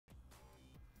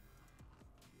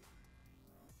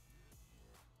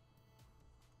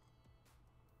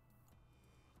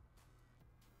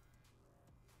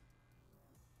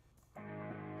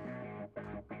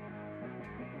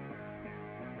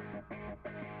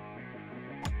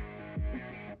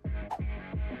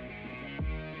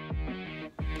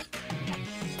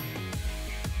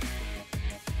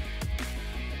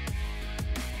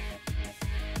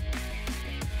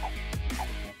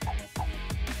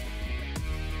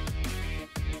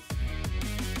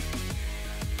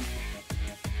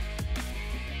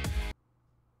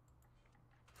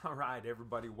All right,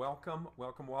 everybody, welcome,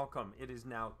 welcome, welcome. It is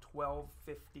now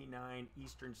 12:59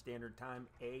 Eastern Standard Time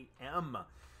a.m.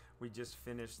 We just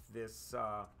finished this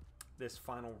this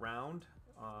final round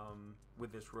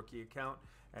with this rookie account.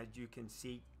 As you can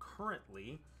see,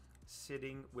 currently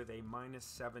sitting with a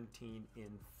 -17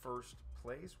 in first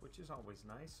place, which is always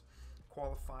nice.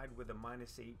 Qualified with a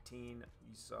 -18.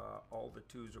 You saw all the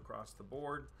twos across the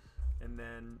board, and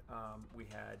then we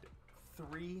had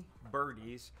 3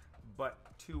 birdies,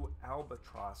 but 2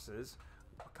 albatrosses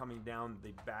coming down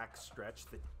the back stretch,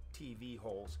 the TV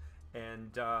holes,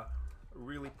 and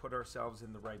really put ourselves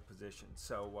in the right position.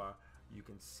 So you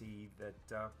can see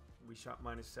that we shot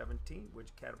 -17,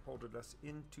 which catapulted us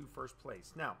into first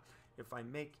place. Now, if I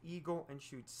make eagle and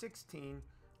shoot 16,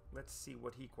 let's see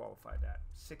what he qualified at.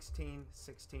 16,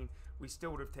 16. We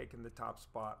still would have taken the top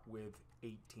spot with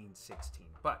 18,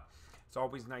 16. But it's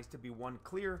always nice to be one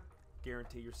clear.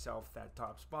 Guarantee yourself that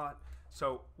top spot.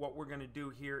 So what we're going to do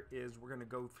here is we're going to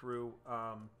go through,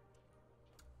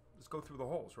 let's go through the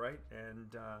holes, right?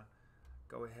 And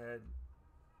go ahead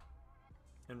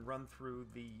and run through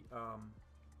the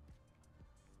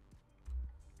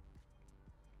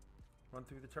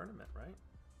tournament, right?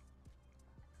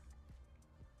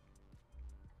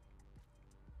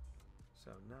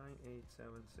 So 9, 8,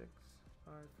 7, 6,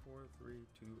 5, 4, 3,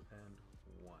 2, and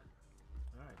 1.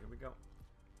 All right, here we go.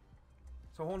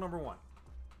 So hole number 1.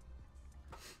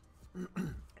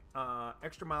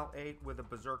 Extra mile 8 with a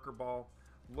berserker ball,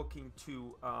 looking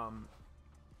to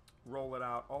roll it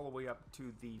out all the way up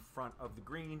to the front of the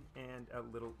green and a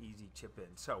little easy chip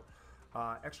in. So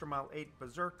extra mile 8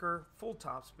 berserker, full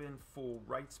top spin, full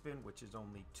right spin, which is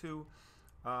only 2.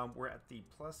 We're at the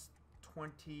plus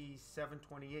 27,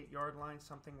 28 yard line,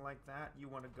 something like that. You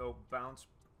want to go bounce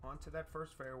onto that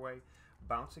first fairway,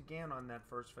 bounce again on that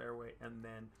first fairway, and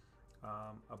then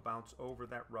a bounce over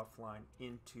that rough line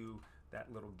into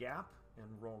that little gap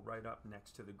and roll right up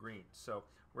next to the green. So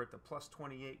we're at the plus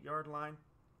 28 yard line.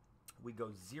 We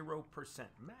go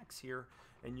 0% max here,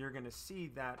 and you're going to see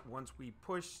that once we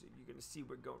push, you're going to see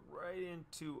we're going right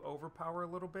into overpower a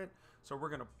little bit. So we're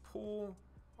going to pull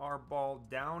our ball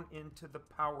down into the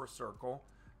power circle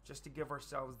just to give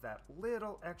ourselves that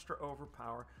little extra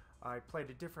overpower. I played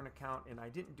a different account and I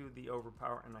didn't do the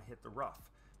overpower, and I hit the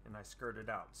rough and I skirted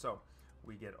out. So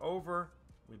we get over,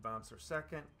 we bounce our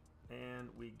second,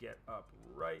 and we get up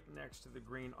right next to the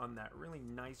green on that really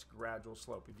nice gradual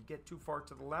slope. If you get too far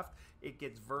to the left, it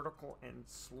gets vertical and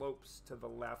slopes to the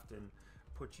left and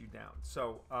puts you down.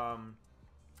 So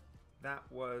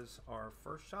that was our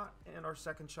first shot, and our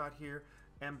second shot here,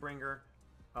 Embringer.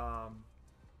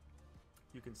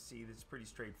 You can see this is pretty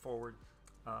straightforward.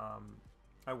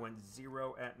 I went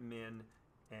 0 at min,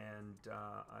 and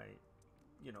I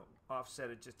offset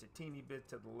it just a teeny bit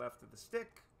to the left of the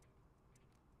stick.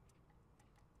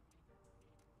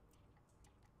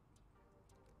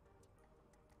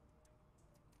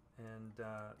 And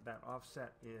that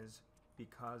offset is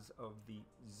because of the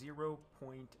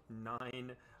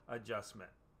 0.9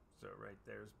 adjustment. So right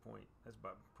there's that's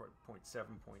about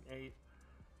 0.7, 0.8,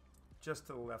 just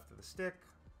to the left of the stick.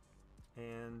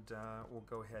 And we'll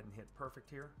go ahead and hit perfect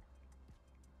here.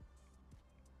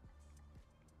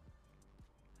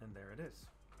 And there it is.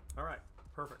 All right,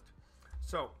 perfect.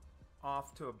 So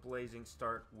off to a blazing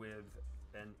start with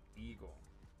an eagle.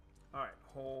 All right,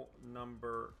 hole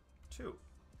number 2,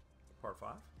 par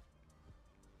 5.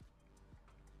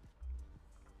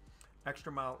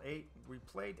 Extra mile 8, we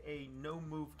played a no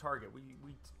move target.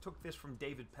 We took this from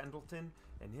David Pendleton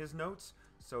and his notes.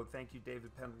 So thank you,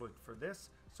 David Pendleton, for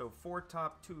this. So 4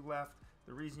 top, 2 left.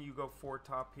 The reason you go 4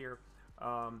 top here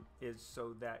is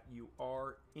so that you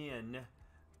are in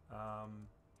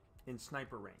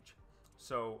sniper range.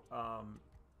 So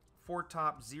 4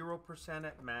 top, 0%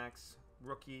 at max,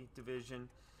 rookie division.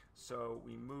 So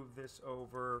we move this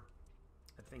over,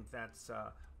 I think that's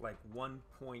like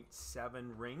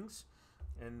 1.7 rings,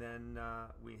 and then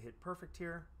we hit perfect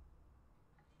here.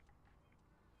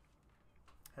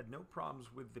 Had no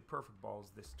problems with the perfect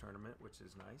balls this tournament, which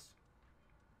is nice.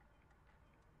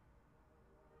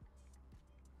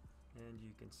 And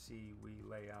you can see we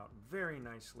lay out very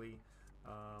nicely,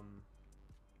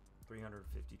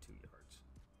 352 yards.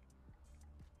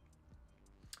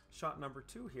 Shot number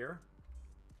 2 here.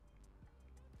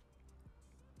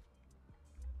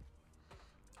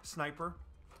 Sniper.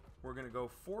 We're going to go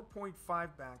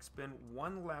 4.5 backspin,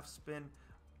 1 left spin,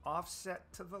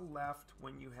 offset to the left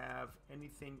when you have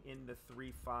anything in the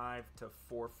 3.5 to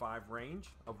 4.5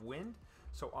 range of wind.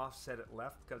 So offset it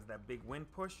left because of that big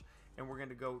wind push. And we're going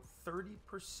to go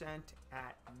 30%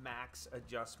 at max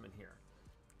adjustment here.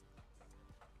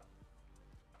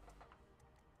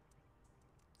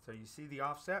 So you see the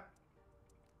offset,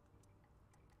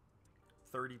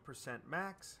 30%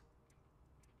 max.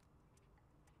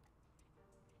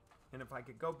 And if I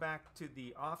could go back to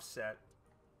the offset,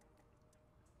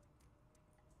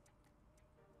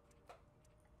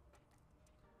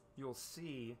 you'll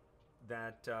see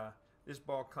that this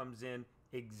ball comes in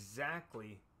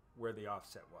exactly where the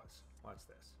offset was. Watch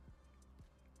this.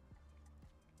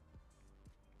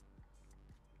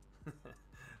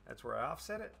 That's where I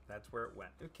offset it. That's where it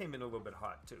went. It came in a little bit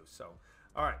hot too. So,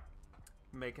 all right,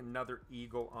 make another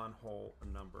eagle on hole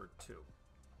number 2.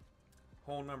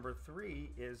 Hole number 3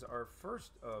 is our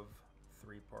first of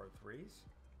 3 par 3s.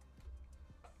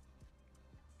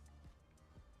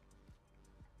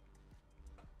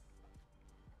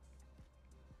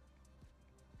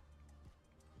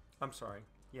 I'm sorry.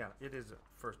 Yeah, it is a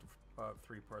first of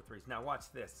 3 par 3s. Now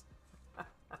watch this.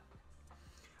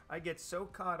 I get so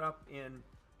caught up in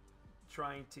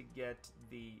trying to get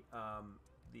the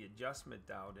adjustment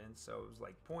dialed in. So it was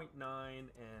like 0.9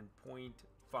 and 0.5.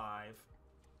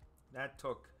 That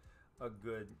took a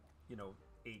good,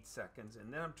 8 seconds.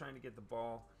 And then I'm trying to get the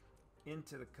ball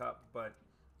into the cup, but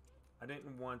I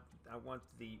want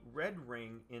the red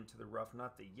ring into the rough,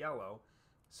 not the yellow.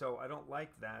 So I don't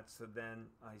like that. So then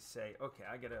I say, okay,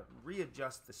 I got to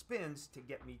readjust the spins to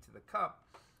get me to the cup.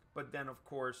 But then, of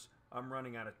course, I'm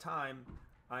running out of time.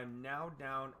 I'm now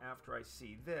down, after I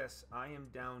see this, I am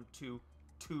down to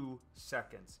 2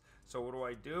 seconds. So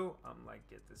what do? I'm like,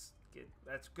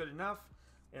 that's good enough.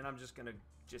 And I'm just going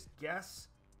to guess.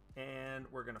 And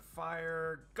we're going to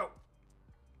fire. Go.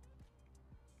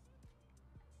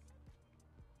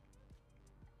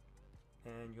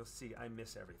 And you'll see I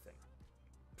miss everything.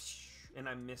 And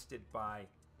I missed it by,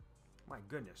 my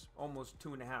goodness, almost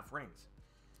 2.5 rings.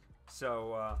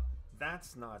 So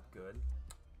that's not good,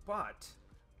 but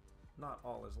not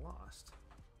all is lost.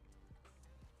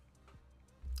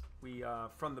 We,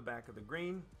 from the back of the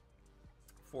green,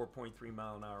 4.3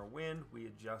 mile an hour wind, we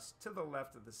adjust to the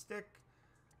left of the stick,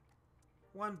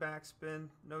 1 backspin,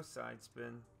 no side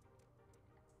spin.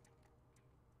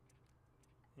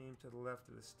 Aim to the left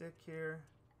of the stick here.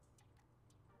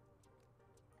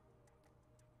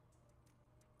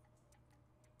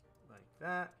 Like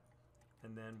that.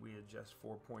 And then we adjust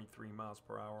 4.3 miles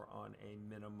per hour on a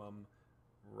minimum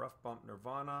rough bump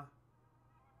Nirvana.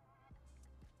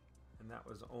 And that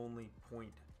was only 0.5.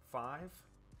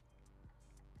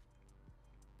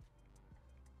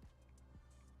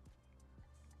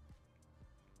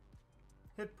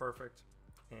 Hit perfect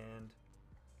and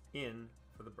in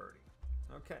for the birdie.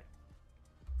 Okay,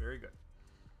 very good.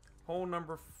 Hole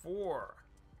number 4.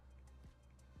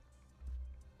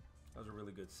 That was a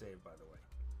really good save, by the way.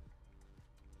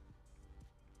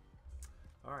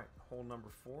 All right, hole number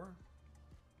 4.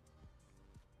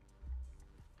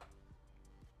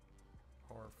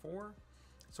 Par 4.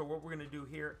 So what we're going to do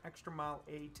here, extra mile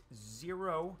 8,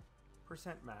 0%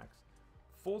 max,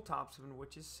 full topspin,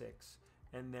 which is 6,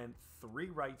 and then 3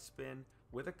 right spin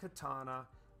with a katana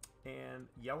and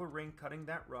yellow ring cutting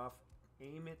that rough.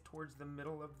 Aim it towards the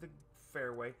middle of the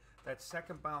fairway. That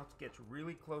second bounce gets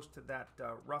really close to that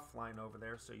rough line over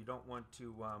there, so you don't want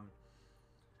to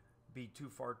be too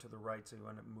far to the right, so you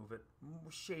want to move it,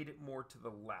 shade it more to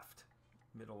the left,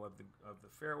 middle of the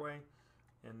fairway.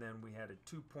 And then we had a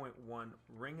 2.1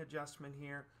 ring adjustment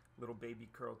here, little baby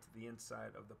curl to the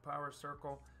inside of the power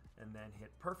circle, and then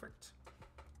hit perfect.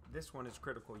 This one is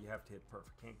critical. You have to hit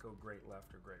perfect. Can't go great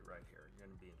left or great right here. You're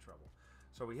going to be in trouble.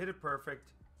 So we hit it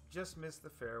perfect, just missed the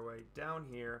fairway down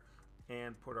here,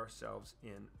 and put ourselves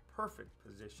in perfect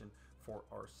position for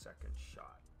our second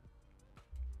shot.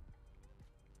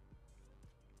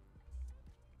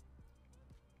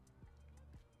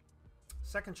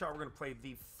 Second shot, we're going to play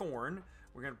the Thorn.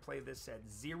 We're going to play this at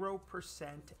 0%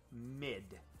 mid.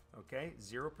 Okay,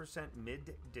 0%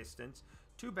 mid distance.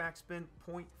 2 backspin,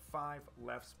 0.5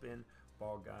 left spin,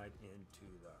 ball guide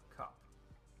into the cup.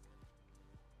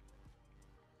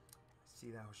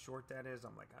 See how short that is?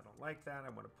 I'm like, I don't like that. I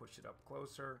want to push it up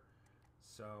closer.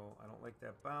 So I don't like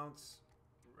that bounce.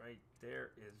 Right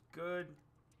there is good.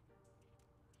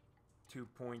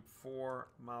 2.4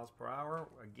 miles per hour.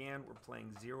 Again, we're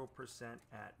playing 0%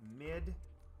 at mid.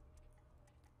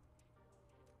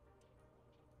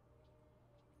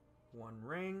 1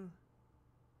 ring.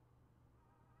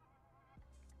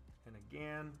 And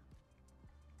again,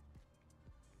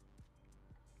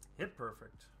 hit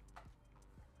perfect.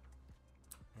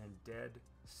 And dead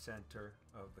center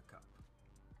of the cup.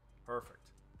 Perfect.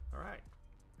 All right.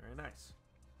 Very nice.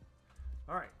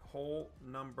 All right. Hole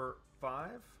number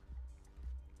 5.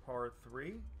 Par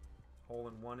 3. Hole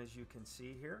in 1, as you can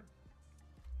see here.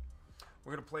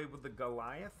 We're going to play with the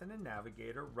Goliath and a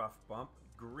Navigator, rough bump,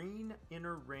 green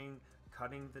inner ring,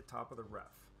 cutting the top of the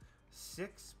rough.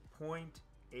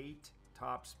 6.8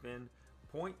 top spin,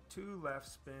 0.2 left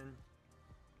spin,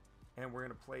 and we're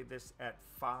going to play this at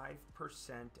 5%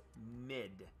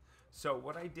 mid. So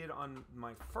what I did on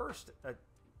my first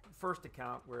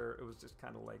account, where it was just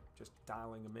kind of like just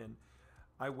dialing them in,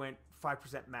 I went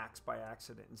 5% max by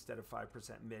accident instead of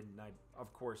 5% mid, and I,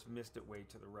 of course, missed it way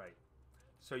to the right.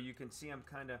 So you can see I'm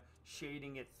kind of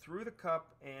shading it through the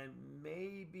cup and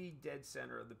maybe dead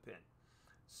center of the pin.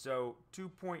 So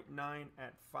 2.9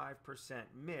 at 5%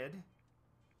 mid,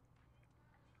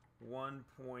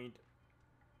 1.4,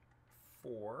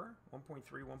 1.3,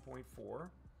 1.4.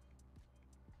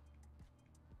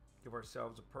 Give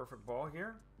ourselves a perfect ball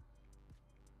here.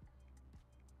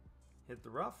 Hit the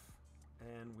rough,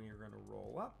 and we are going to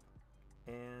roll up,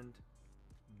 and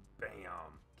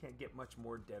bam. Can't get much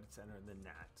more dead center than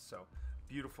that. So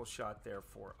beautiful shot there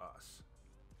for us.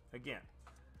 Again,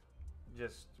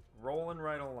 just rolling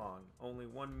right along. Only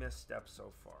one misstep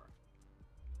so far.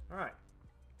 All right.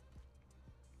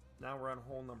 Now we're on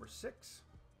hole number 6.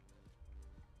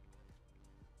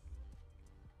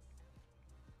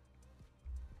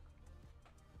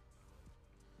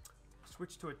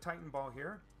 Switch to a Titan ball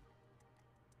here.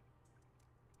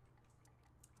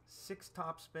 6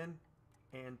 top spin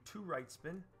and 2 right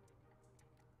spin.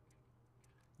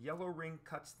 Yellow ring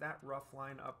cuts that rough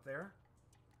line up there.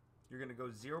 You're going to go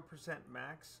 0%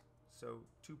 max, so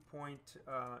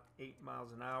 2.8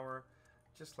 miles an hour,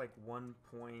 just like 1.3,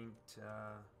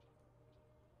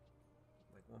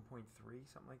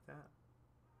 something like that.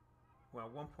 Well,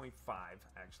 1.5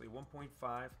 actually,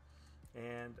 1.5,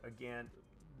 and again,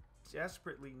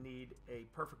 desperately need a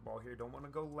perfect ball here. Don't want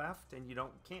to go left, and you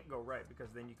can't go right,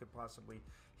 because then you could possibly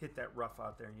hit that rough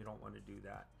out there, and you don't want to do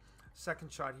that.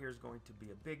 Second shot here is going to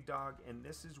be a big dog, and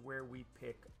this is where we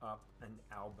pick up an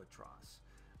albatross.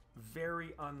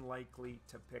 Very unlikely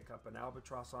to pick up an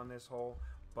albatross on this hole,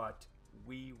 but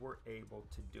we were able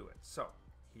to do it. So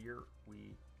here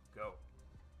we go.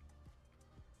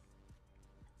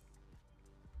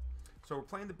 So we're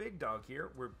playing the big dog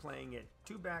here. We're playing it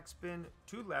 2 backspin,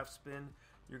 2 left spin.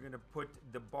 You're going to put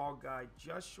the ball guide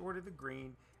just short of the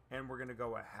green, and we're going to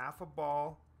go a half a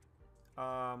ball,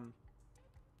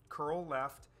 curl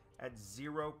left at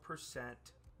 0%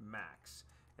 max.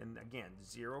 And again,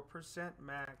 0%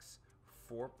 max,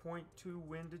 4.2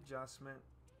 wind adjustment.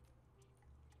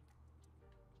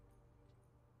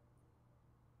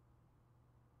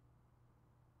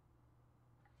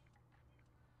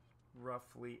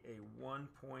 Roughly a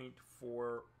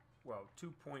 1.4, well,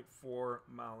 2.4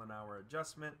 mile an hour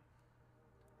adjustment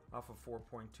off of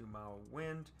 4.2 mile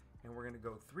wind. And we're going to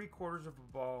go 3/4 of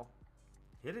a ball,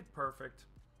 hit it perfect,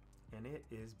 and it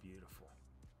is beautiful.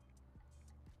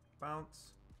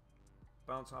 Bounce,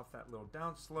 bounce off that little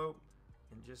down slope,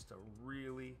 and just a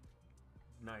really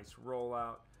nice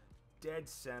rollout. Dead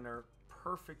center,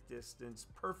 perfect distance,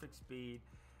 perfect speed,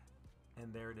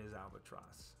 and there it is,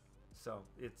 albatross. So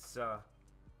it's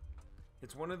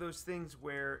one of those things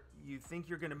where you think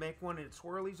you're going to make one and it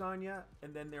swirlies on you,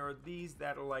 and then there are these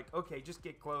that are like, okay, just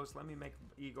get close, let me make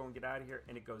eagle and get out of here,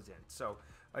 and it goes in. So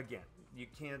again, you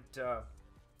can't,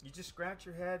 you just scratch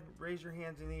your head, raise your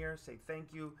hands in the air, say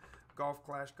thank you, Golf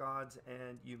Clash gods,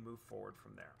 and you move forward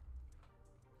from there.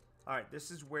 All right, this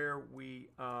is where we,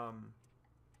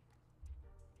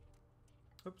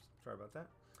 oops, sorry about that.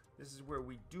 This is where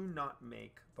we do not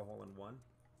make the hole-in-one.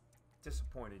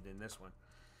 Disappointed in this one.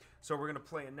 So we're going to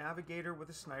play a navigator with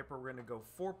a sniper. We're going to go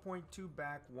 4.2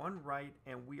 back, 1 right,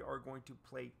 and we are going to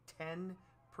play 10%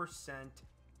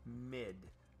 mid.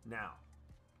 Now,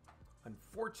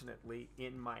 unfortunately,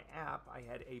 in my app, I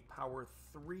had a power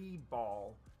 3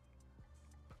 ball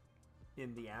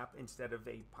in the app instead of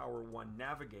a power 1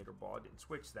 navigator ball. I didn't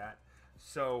switch that.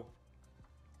 So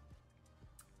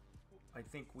I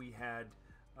think we had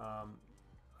a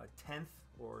 10th,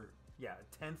 or yeah,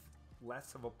 a 10th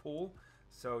less of a pool.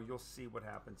 So you'll see what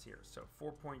happens here. So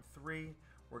 4.3,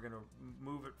 we're going to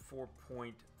move it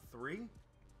 4.3.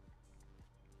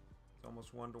 It's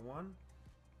almost 1 to 1.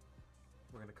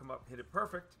 We're going to come up, hit it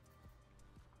perfect.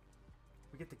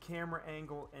 We get the camera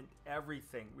angle and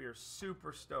everything. We are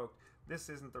super stoked. This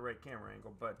isn't the right camera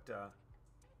angle, but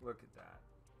look at that.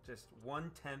 Just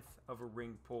 1/10 of a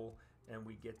ring pull, and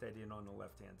we get that in on the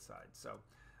left-hand side. So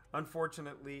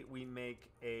unfortunately, we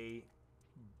make a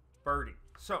birdie.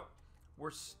 So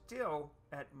we're still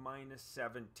at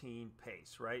 -17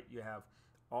 pace, right? You have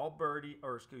all birdie,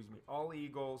 or excuse me, all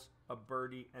eagles, a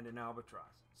birdie, and an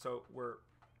albatross. So we're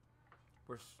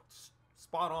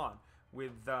spot on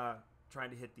with trying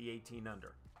to hit the 18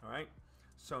 under. All right.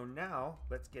 So now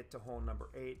let's get to hole number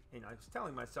 8. And I was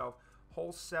telling myself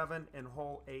hole 7 and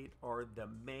hole 8 are the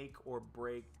make or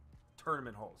break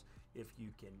tournament holes. If you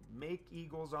can make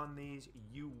eagles on these,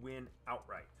 you win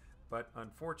outright. But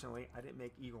unfortunately, I didn't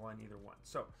make eagle on either one.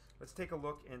 So let's take a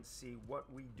look and see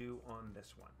what we do on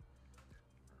this one.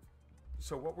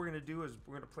 So what we're going to do is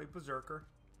we're going to play berserker.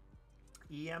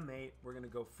 EM8, we're going to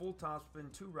go full top spin,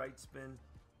 2 right spin.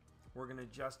 We're going to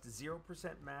adjust 0%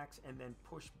 max and then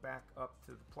push back up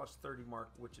to the plus 30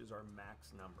 mark, which is our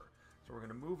max number. So we're going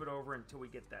to move it over until we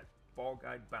get that ball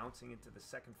guide bouncing into the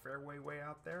second fairway way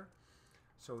out there.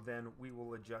 So then we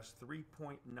will adjust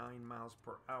 3.9 miles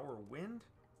per hour wind.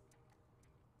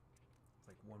 It's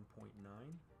like 1.9.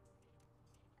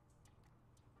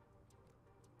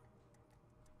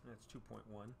 That's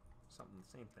 2.1, something the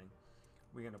same thing.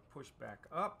 We're going to push back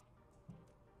up.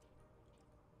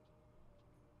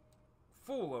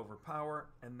 Full over power,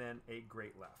 and then a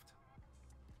great left.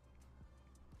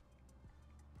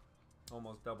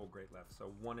 Almost double great left,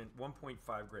 so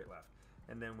 1.5 great left.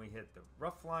 And then we hit the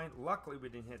rough line. Luckily, we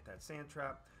didn't hit that sand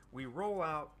trap. We roll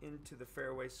out into the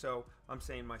fairway, so I'm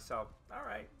saying to myself, all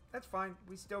right, that's fine.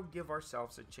 We still give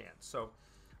ourselves a chance. So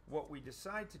what we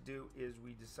decide to do is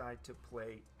we decide to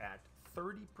play at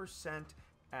 30%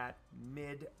 at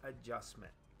mid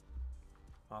adjustment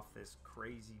off this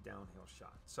crazy downhill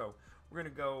shot. So we're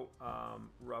going to go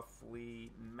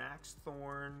roughly max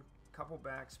thorn, couple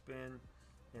backspin,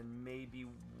 and maybe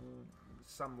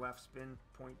some left spin,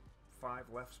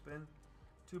 0.5 left spin,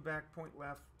 2 back, point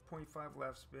left, 0.5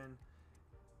 left spin,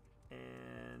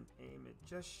 and aim it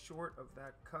just short of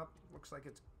that cup. Looks like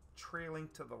it's trailing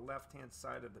to the left-hand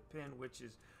side of the pin, which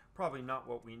is probably not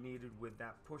what we needed with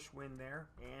that push wind there,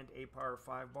 and a par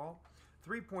 5 ball.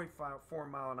 3.4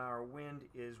 mile an hour wind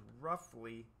is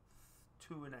roughly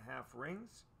 2.5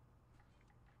 rings.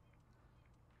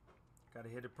 Got to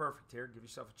hit it perfect here. Give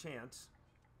yourself a chance.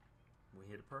 We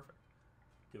hit it perfect.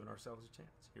 Giving ourselves a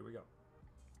chance. Here we go.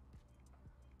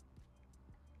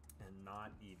 And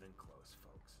not even close,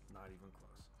 folks. Not even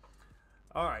close.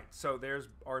 All right, so there's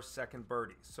our second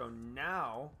birdie. So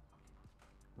now,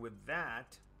 with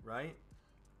that, right?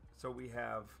 So we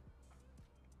have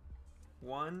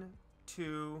 1,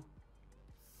 2,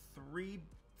 3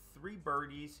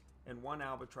 birdies and 1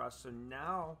 albatross. So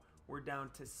now we're down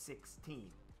to 16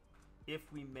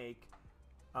 if we make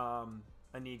an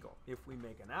eagle. If we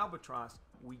make an albatross,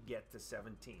 we get to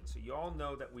 17. So you all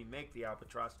know that we make the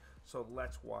albatross, so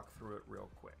let's walk through it real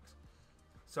quick.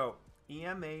 So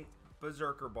EM8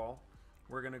 berserker ball,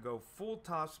 we're going to go full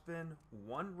top spin,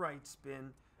 1 right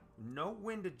spin, no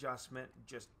wind adjustment,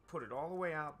 just put it all the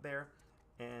way out there,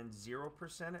 and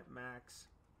 0% at max.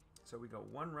 So we go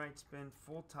 1 right spin,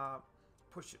 full top,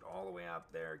 push it all the way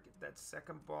out there, get that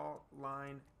second ball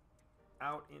line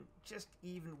out in just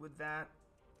even with that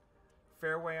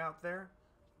fairway out there,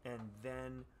 and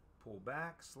then pull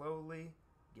back slowly,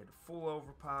 get a full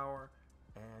overpower,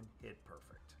 and hit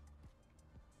perfect.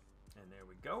 And there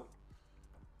we go.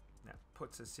 That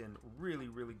puts us in really,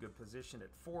 really good position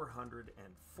at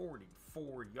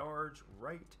 444 yards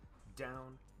right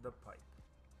down the pipe.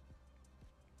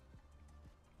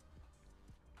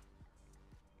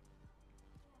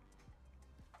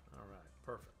 All right,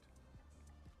 perfect.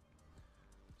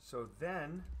 So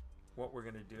then what we're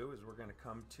going to do is we're going to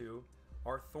come to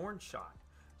our thorn shot.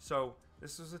 So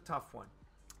this is a tough one.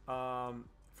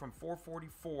 From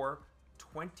 444,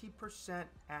 20%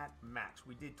 at max.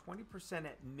 We did 20%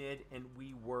 at mid, and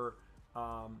we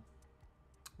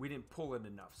didn't pull it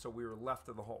enough, so we were left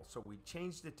of the hole. So we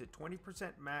changed it to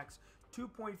 20% max,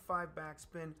 2.5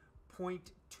 backspin,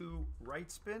 0.2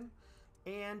 right spin,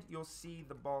 and you'll see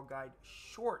the ball guide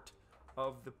short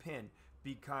of the pin,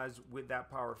 because with that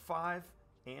power 5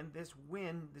 and this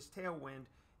wind, this tailwind,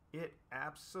 it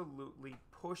absolutely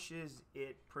pushes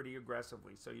it pretty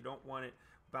aggressively. So you don't want it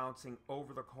bouncing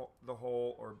over the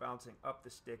hole or bouncing up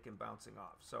the stick and bouncing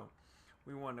off. So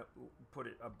we want to put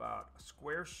it about a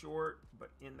square short, but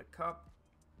in the cup.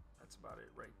 That's about it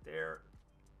right there.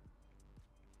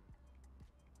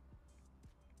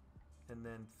 And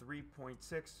then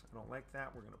 3.6, I don't like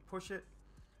that. We're going to push it.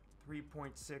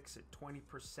 3.6 at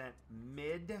 20%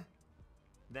 mid.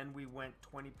 Then we went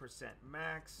 20%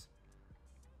 max,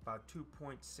 about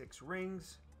 2.6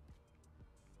 rings.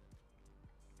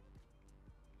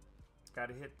 Got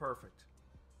to hit perfect.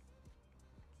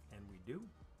 And we do.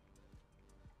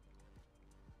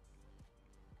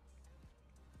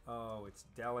 Oh, it's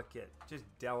delicate. Just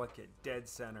delicate. Dead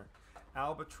center.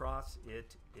 Albatross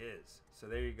it is. So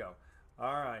there you go.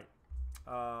 All right.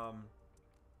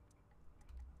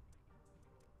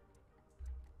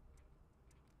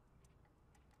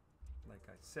 Like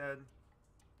I said.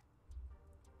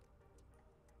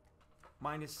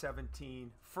 Minus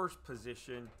 17, first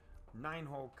position,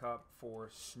 9-hole cup for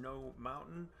Snow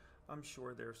Mountain. I'm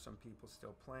sure there's some people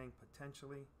still playing,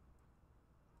 potentially.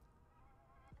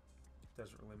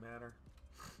 Doesn't really matter.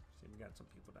 See, we got some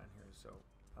people down here. So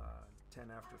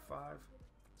 10 after 5.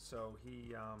 So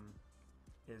he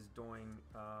is doing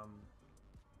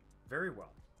very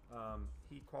well.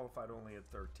 He qualified only at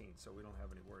 13, so we don't have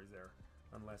any worries there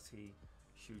unless he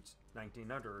shoots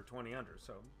 19 under or 20 under.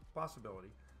 So possibility.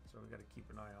 So we got to keep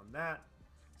an eye on that.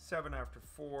 7 after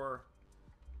 4.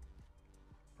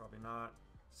 Probably not.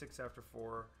 6 after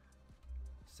 4.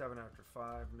 7 after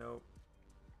 5. Nope.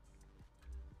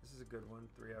 This is a good one.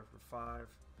 3 after 5.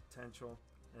 Potential.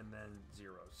 And then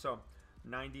 0. So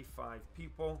 95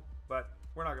 people. But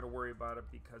we're not going to worry about it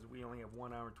because we only have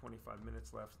 1 hour and 25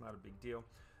 minutes left. It's not a big deal.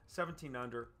 17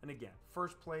 under. And again,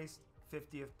 first place,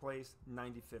 50th place,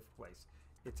 95th place.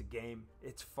 It's a game.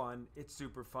 It's fun. It's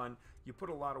super fun. You put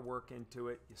a lot of work into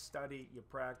it. You study, you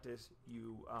practice,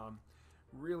 you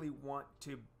really want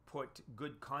to put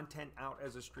good content out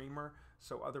as a streamer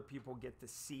so other people get to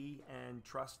see and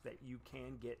trust that you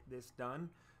can get this done.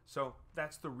 So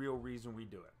that's the real reason we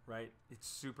do it, right? It's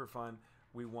super fun.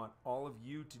 We want all of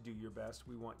you to do your best.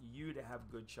 We want you to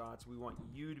have good shots. We want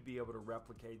you to be able to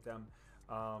replicate them,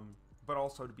 but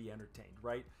also to be entertained,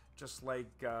 right? Just like,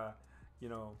 you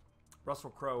know,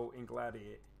 Russell Crowe in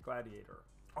Gladiator.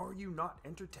 Are you not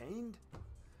entertained?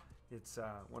 It's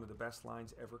one of the best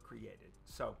lines ever created.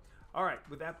 So, all right.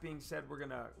 With that being said, we're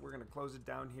gonna close it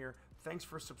down here. Thanks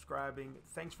for subscribing.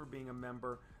 Thanks for being a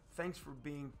member. Thanks for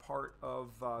being part of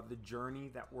the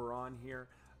journey that we're on here.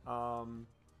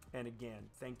 And again,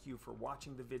 thank you for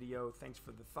watching the video. Thanks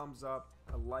for the thumbs up.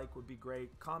 A like would be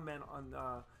great. Comment on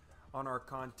our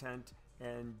content,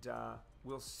 and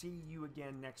we'll see you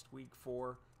again next week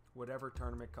for whatever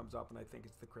tournament comes up, and I think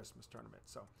it's the Christmas tournament.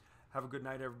 So have a good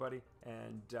night, everybody,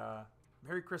 and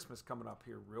Merry Christmas coming up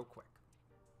here real quick.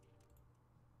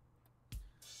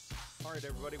 All right,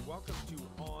 everybody, welcome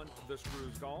to On the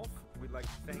Screws Golf. We'd like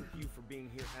to thank you for being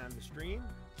here on the stream.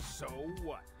 So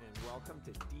what? And welcome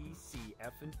to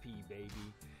DCF&P, baby.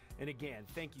 And again,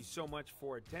 thank you so much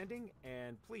for attending,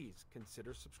 and please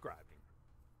consider subscribing.